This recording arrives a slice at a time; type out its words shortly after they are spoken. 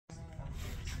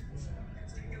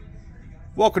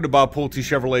Welcome to Bob Pulte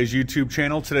Chevrolet's YouTube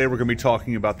channel. Today we're going to be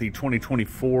talking about the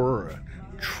 2024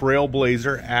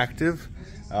 Trailblazer Activ.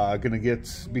 Going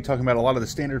to be talking about a lot of the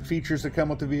standard features that come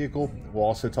with the vehicle. We'll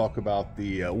also talk about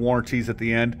the warranties at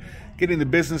the end. Getting the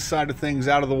business side of things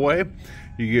out of the way.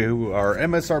 Our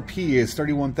MSRP is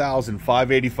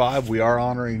 $31,585. We are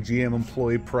honoring GM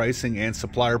employee pricing and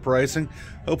supplier pricing.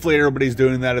 Hopefully everybody's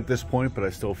doing that at this point, but I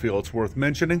still feel it's worth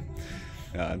mentioning.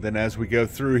 Then as we go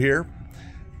through here,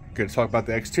 going to talk about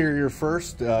the exterior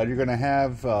first. You're going to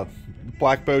have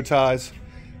black bow ties.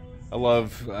 I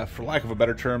love, for lack of a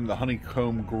better term, the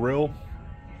honeycomb grille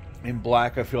in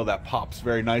black. I feel that pops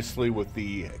very nicely with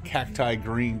the cacti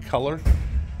green color.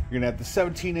 You're going to have the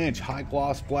 17-inch high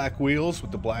gloss black wheels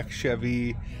with the black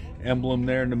Chevy emblem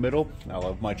there in the middle. I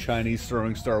love my Chinese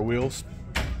throwing star wheels.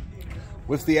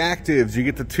 With the Activs, you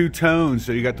get the two tones.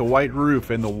 So you got the white roof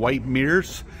and the white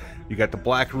mirrors. You got the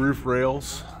black roof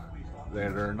rails.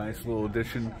 They're a nice little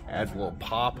addition, adds a little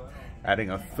pop, adding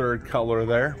a third color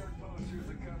there.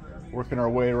 Working our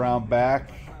way around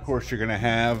back, of course you're going to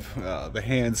have the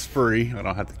hands-free, I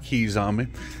don't have the keys on me,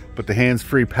 but the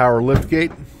hands-free power liftgate.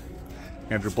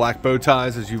 You have your black bow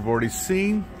ties as you've already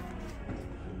seen.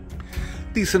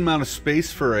 Decent amount of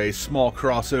space for a small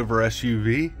crossover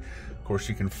SUV. Of course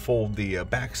you can fold the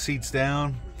back seats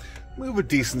down, move a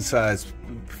decent sized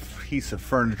piece of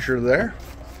furniture there.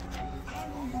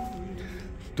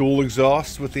 Dual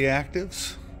exhaust with the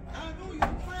Activs.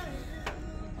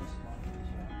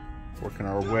 Working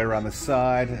our way around the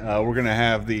side. We're going to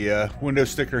have the window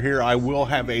sticker here. I will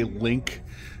have a link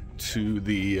to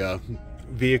the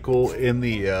vehicle in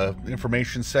the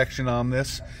information section on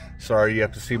this. Sorry, you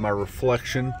have to see my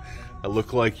reflection. I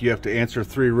look like you have to answer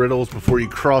 3 riddles before you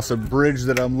cross a bridge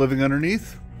that I'm living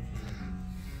underneath.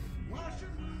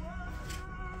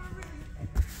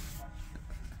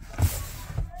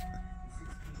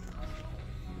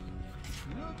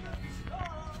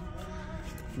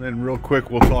 Then real quick,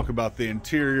 we'll talk about the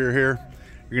interior here.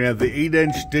 You're going to have the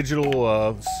 8-inch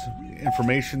digital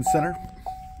information center.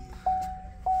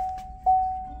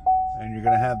 And you're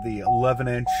going to have the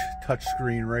 11-inch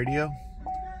touchscreen radio.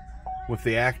 With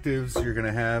the Activs, you're going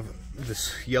to have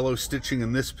this yellow stitching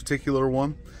in this particular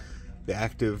one. The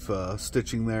active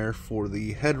stitching there for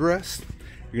the headrest.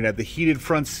 You're going to have the heated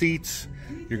front seats.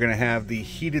 You're going to have the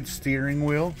heated steering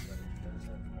wheel.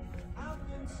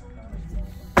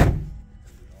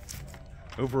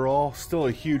 Overall, still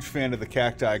a huge fan of the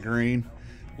cacti green.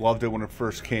 Loved it when it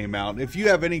first came out. If you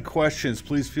have any questions,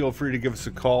 please feel free to give us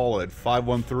a call at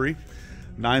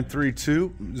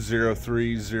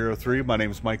 513-932-0303. My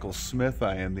name is Michael Smith.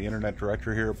 I am the Internet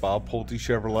Director here at Bob Pulte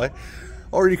Chevrolet.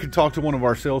 Or you can talk to one of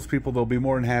our salespeople. They'll be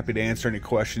more than happy to answer any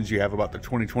questions you have about the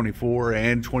 2024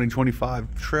 and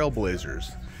 2025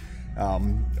 Trailblazers.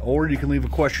 Or you can leave a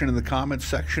question in the comments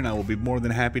section. I will be more than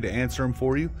happy to answer them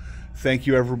for you. Thank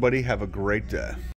you, everybody. Have a great day.